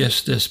 It's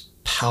just this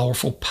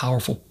powerful,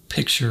 powerful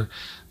picture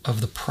of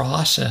the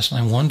process.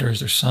 And I wonder, is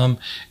there some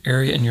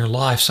area in your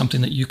life, something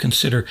that you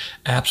consider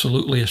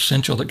absolutely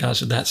essential that God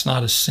said that's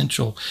not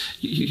essential?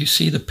 You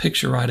see the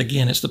picture, right?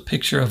 Again, it's the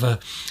picture of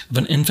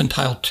an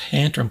infantile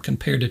tantrum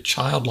compared to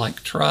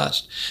childlike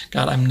trust.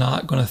 God, I'm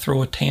not going to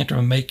throw a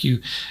tantrum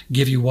and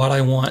give you what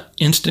I want,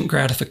 instant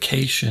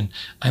gratification.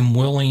 I'm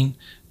willing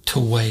to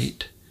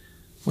wait,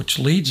 which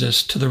leads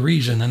us to the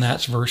reason, and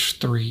that's verse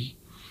 3.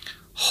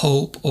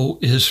 Hope, O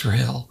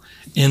Israel,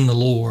 in the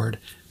Lord,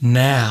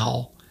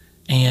 now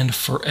and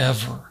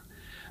forever.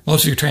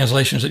 Most of your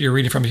translations that you're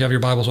reading from, if you have your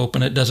Bibles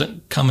open, it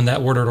doesn't come in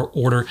that word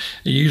order.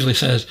 It usually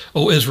says,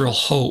 O Israel,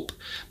 hope.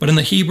 But in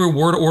the Hebrew,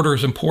 word order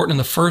is important, and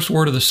the first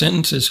word of the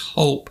sentence is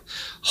hope.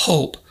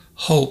 Hope,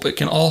 hope. It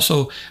can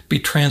also be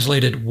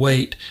translated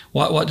wait.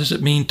 What does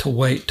it mean to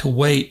wait? To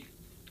wait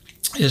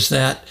is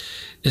that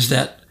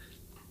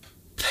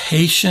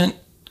patient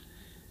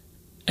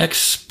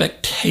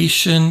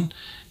expectation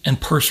and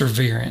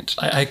perseverance.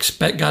 I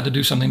expect God to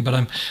do something, but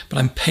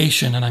I'm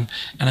patient and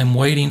I'm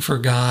waiting for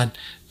God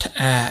to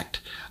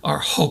act. Our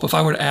hope. If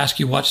I were to ask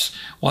you what's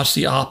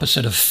the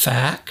opposite of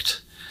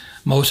fact,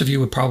 most of you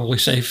would probably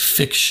say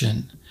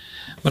fiction.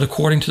 But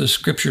according to the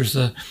scriptures,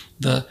 the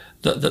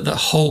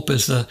hope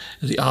is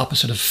the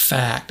opposite of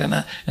fact.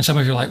 And some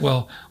of you are like,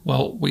 well,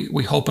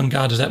 we hope in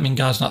God. Does that mean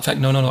God's not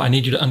fact? No. I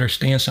need you to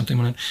understand something.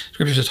 When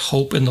scripture says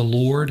hope in the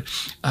Lord,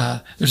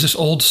 there's this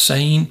old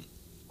saying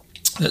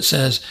that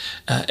says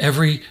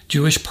every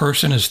Jewish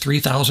person is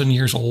 3,000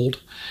 years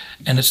old.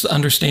 And it's the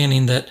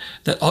understanding that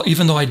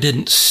even though I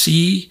didn't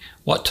see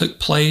what took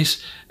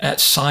place at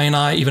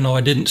Sinai, even though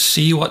I didn't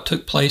see what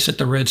took place at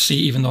the Red Sea,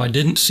 even though I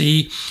didn't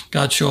see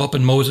God show up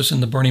in Moses in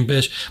the burning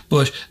bush,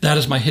 that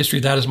is my history,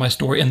 that is my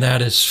story, and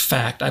that is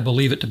fact. I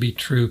believe it to be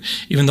true.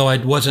 Even though I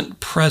wasn't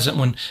present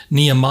when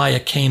Nehemiah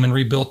came and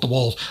rebuilt the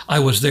walls, I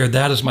was there.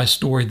 That is my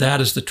story. That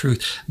is the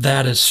truth.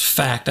 That is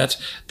fact.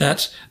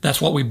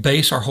 That's what we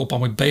base our hope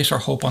on. We base our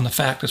hope on the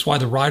fact. That's why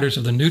the writers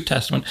of the New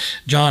Testament,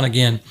 John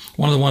again,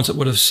 one of the ones that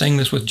would have sang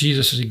this with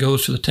Jesus as he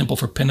goes to the temple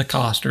for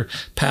Pentecost or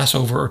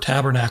Passover or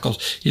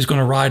Tabernacles, he's going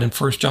to write in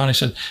 1 John, he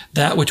said,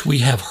 that which we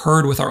have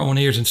heard with our own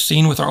ears and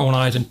seen with our own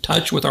eyes and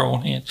touched with our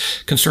own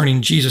hands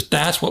concerning Jesus,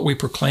 that's what we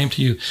proclaim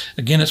to you.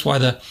 Again, it's why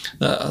the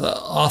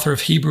author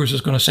of Hebrews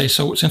is going to say,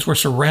 so since we're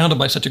surrounded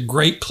by such a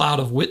great cloud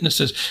of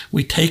witnesses,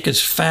 we take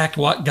as fact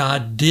what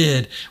God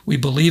did. We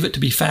believe it to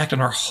be fact,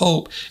 and our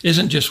hope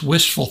isn't just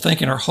wishful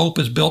thinking. Our hope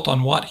is built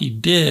on what he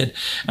did,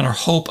 and our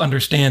hope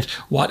understands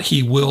what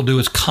he will do,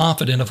 is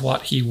confident of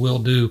what he will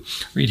do.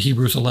 Read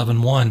Hebrews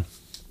 11:1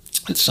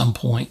 at some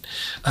point.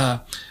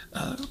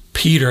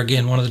 Peter,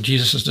 again, one of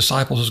Jesus'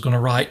 disciples, is going to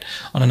write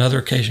on another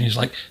occasion. He's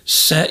like,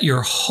 set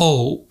your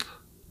hope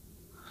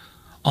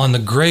on the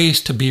grace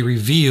to be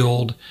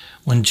revealed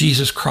when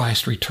Jesus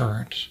Christ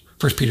returns.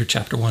 1 Peter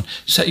chapter 1.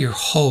 Set your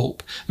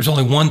hope. There's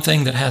only one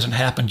thing that hasn't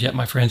happened yet,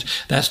 my friends.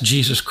 That's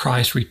Jesus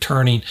Christ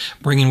returning,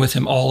 bringing with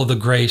him all of the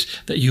grace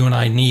that you and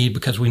I need,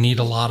 because we need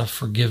a lot of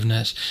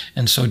forgiveness.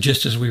 And so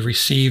just as we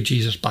receive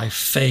Jesus by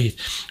faith,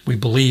 we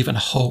believe and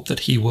hope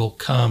that he will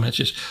come. And it's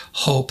just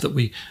hope that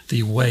we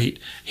wait.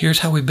 Here's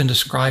how we've been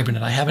describing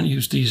it. I haven't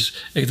used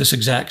this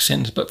exact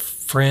sentence, but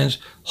friends,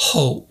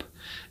 hope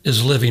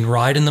is living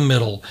right in the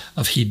middle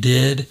of he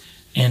did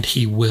and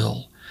he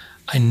will.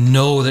 I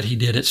know that he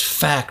did. It's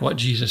fact what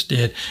Jesus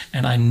did.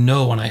 And I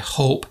know and I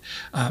hope,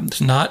 it's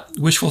not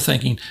wishful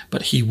thinking,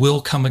 but he will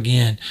come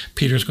again.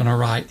 Peter's going to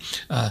write,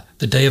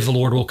 the day of the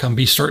Lord will come.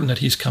 Be certain that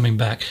he's coming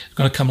back. He's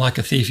going to come like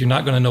a thief. You're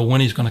not going to know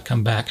when he's going to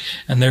come back.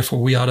 And therefore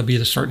we ought to be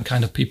the certain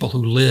kind of people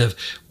who live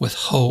with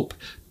hope,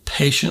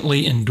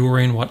 patiently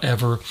enduring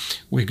whatever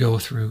we go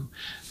through.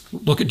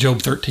 Look at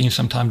Job 13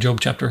 sometime, Job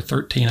chapter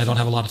 13. I don't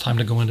have a lot of time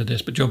to go into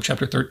this, but Job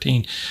chapter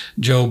 13,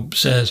 Job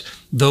says,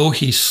 though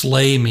he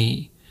slay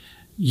me,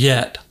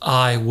 yet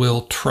I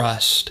will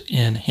trust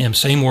in him.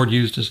 Same word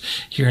used as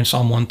here in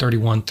Psalm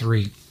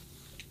 131:3.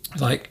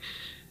 Like,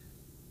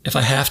 if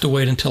I have to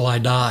wait until I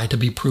die to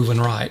be proven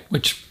right,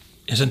 which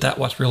isn't that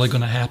what's really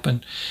going to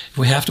happen? If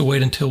we have to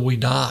wait until we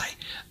die,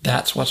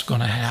 that's what's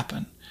going to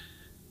happen.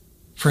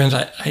 Friends,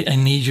 I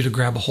need you to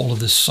grab a hold of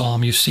this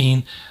psalm. You've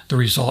seen the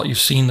result, you've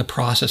seen the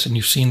process, and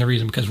you've seen the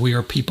reason, because we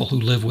are people who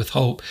live with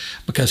hope,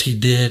 because he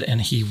did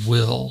and he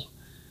will.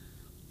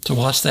 So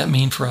what's that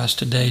mean for us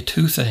today?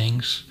 Two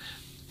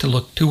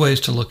ways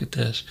to look at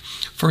this.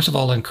 First of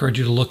all, I encourage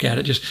you to look at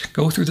it. Just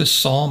go through this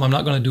psalm. I'm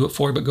not going to do it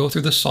for you, but go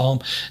through the psalm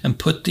and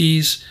put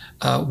these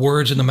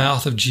words in the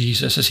mouth of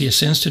Jesus as he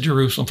ascends to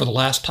Jerusalem for the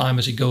last time,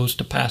 as he goes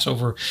to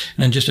Passover.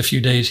 And in just a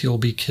few days, he'll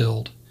be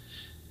killed.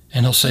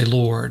 And he'll say,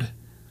 Lord,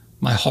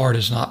 my heart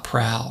is not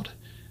proud.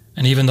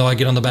 And even though I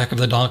get on the back of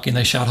the donkey and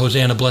they shout,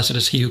 Hosanna, blessed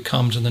is he who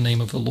comes in the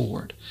name of the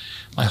Lord,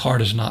 my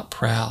heart is not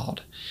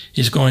proud.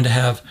 He's going to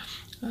have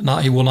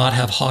he will not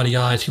have haughty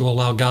eyes. He will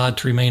allow God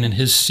to remain in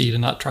his seat and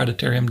not try to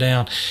tear him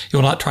down. He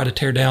will not try to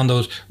tear down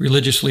those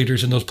religious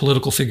leaders and those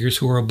political figures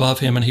who are above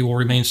him, and he will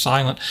remain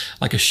silent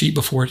like a sheep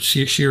before its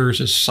shearers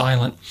is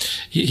silent.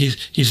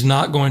 He's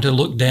not going to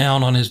look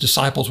down on his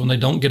disciples when they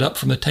don't get up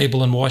from the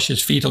table and wash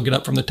his feet. He'll get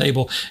up from the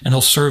table and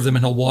he'll serve them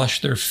and he'll wash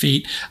their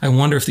feet. I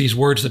wonder if these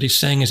words that he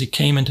sang as he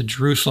came into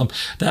Jerusalem,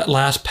 that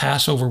last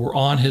Passover, were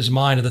on his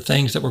mind of the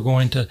things that were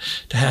going to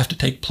have to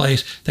take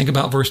place. Think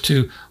about verse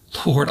 2.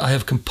 Lord, I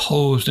have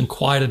composed and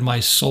quieted my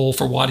soul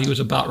for what he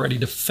was about ready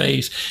to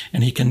face,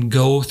 and he can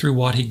go through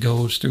what he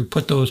goes through.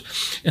 Put those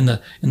in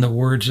the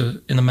words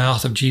in the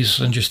mouth of Jesus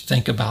and just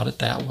think about it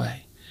that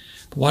way.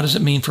 But what does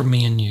it mean for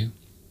me and you?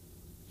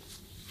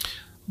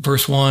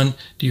 Verse 1,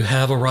 do you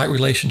have a right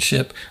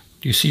relationship?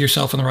 Do you see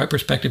yourself in the right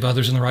perspective,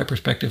 others in the right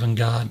perspective, and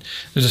God?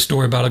 There's a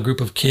story about a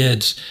group of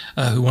kids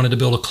who wanted to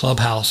build a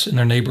clubhouse in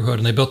their neighborhood,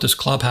 and they built this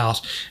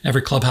clubhouse.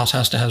 Every clubhouse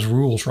has to have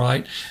rules,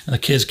 right? And the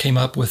kids came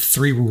up with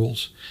 3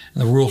 rules,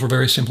 and the rules were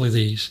very simply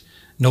these.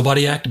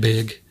 Nobody act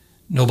big,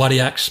 nobody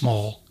act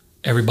small,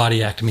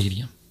 everybody act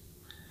medium.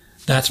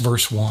 That's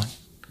verse 1.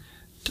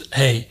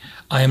 Hey,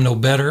 I am no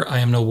better, I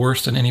am no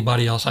worse than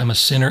anybody else. I'm a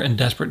sinner in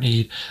desperate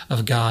need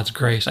of God's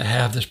grace. I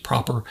have this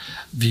proper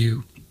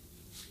view.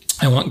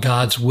 I want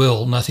God's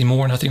will, nothing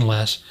more, nothing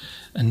less,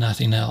 and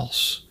nothing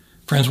else.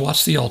 Friends,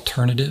 what's the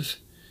alternative?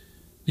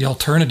 The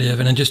alternative,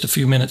 and in just a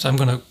few minutes, I'm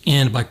going to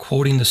end by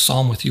quoting the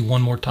psalm with you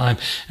one more time.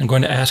 I'm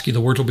going to ask you,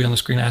 the words will be on the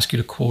screen, ask you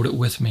to quote it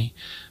with me.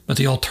 But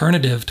the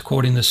alternative to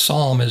quoting this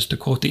psalm is to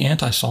quote the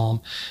anti-psalm.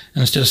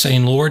 And instead of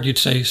saying, Lord, you'd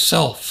say,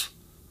 self.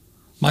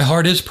 My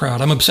heart is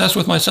proud. I'm obsessed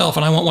with myself,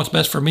 and I want what's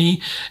best for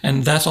me,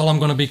 and that's all I'm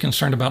going to be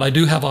concerned about. I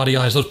do have haughty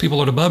eyes. Those people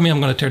that are above me,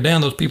 I'm going to tear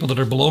down. Those people that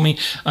are below me,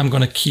 I'm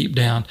going to keep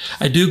down.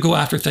 I do go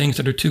after things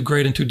that are too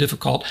great and too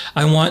difficult.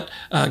 I want,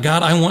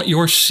 God, I want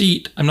your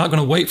seat. I'm not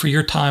going to wait for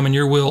your time and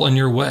your will and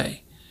your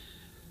way.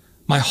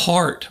 My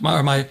heart,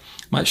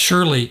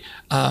 surely,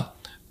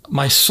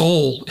 my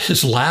soul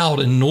is loud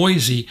and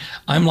noisy.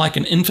 I'm like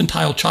an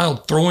infantile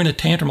child throwing a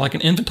tantrum,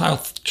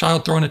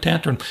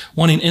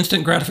 wanting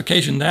instant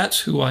gratification.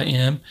 That's who I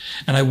am.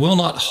 And I will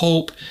not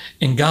hope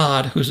in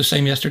God, who is the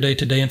same yesterday,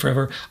 today, and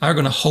forever. I'm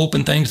going to hope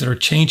in things that are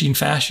changing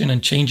fashion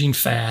and changing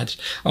fads.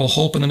 I will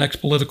hope in the next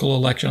political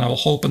election. I will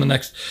hope in the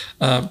next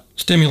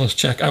stimulus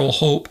check. I will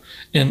hope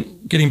in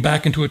getting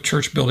back into a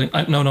church building.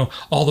 No,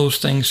 all those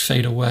things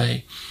fade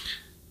away.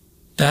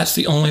 That's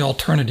the only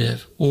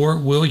alternative. Or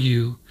will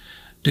you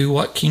do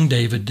what King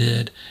David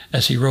did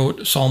as he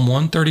wrote Psalm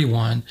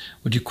 131.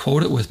 Would you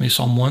quote it with me?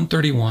 Psalm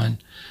 131,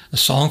 a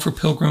song for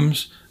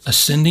pilgrims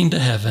ascending to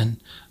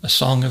heaven, a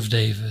song of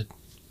David.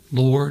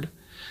 Lord,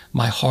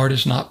 my heart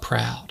is not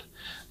proud.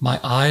 My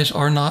eyes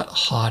are not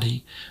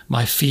haughty.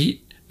 My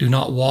feet do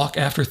not walk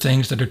after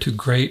things that are too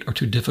great or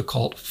too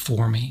difficult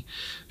for me.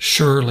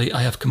 Surely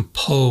I have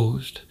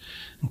composed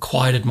and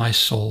quieted my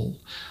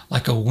soul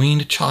like a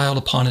weaned child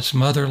upon its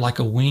mother, like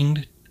a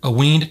weaned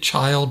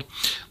child,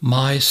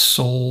 my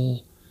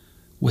soul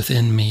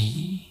within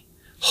me.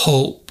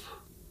 Hope,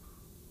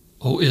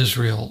 O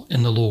Israel,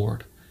 in the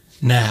Lord,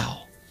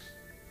 now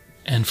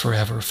and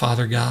forever.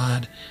 Father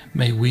God,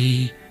 may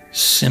we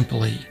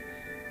simply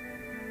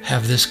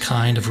have this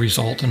kind of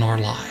result in our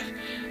life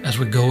as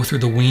we go through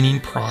the weaning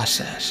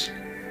process,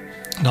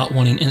 not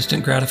wanting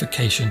instant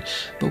gratification,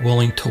 but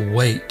willing to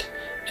wait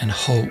and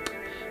hope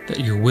that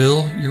your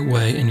will, your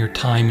way, and your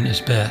timing is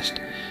best.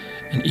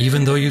 And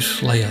even though you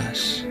slay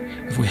us,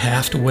 if we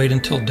have to wait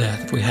until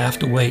death, if we have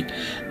to wait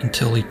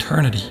until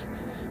eternity,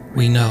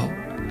 we know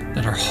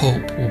that our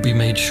hope will be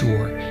made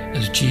sure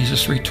as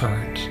Jesus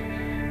returns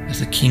as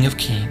the King of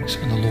Kings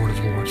and the Lord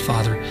of Lords.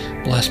 Father,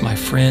 bless my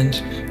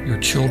friends, your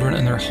children,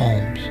 and their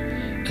homes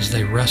as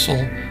they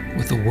wrestle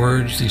with the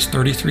words, these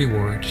 33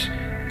 words,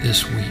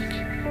 this week.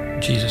 In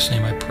Jesus'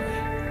 name I pray.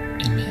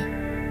 Amen.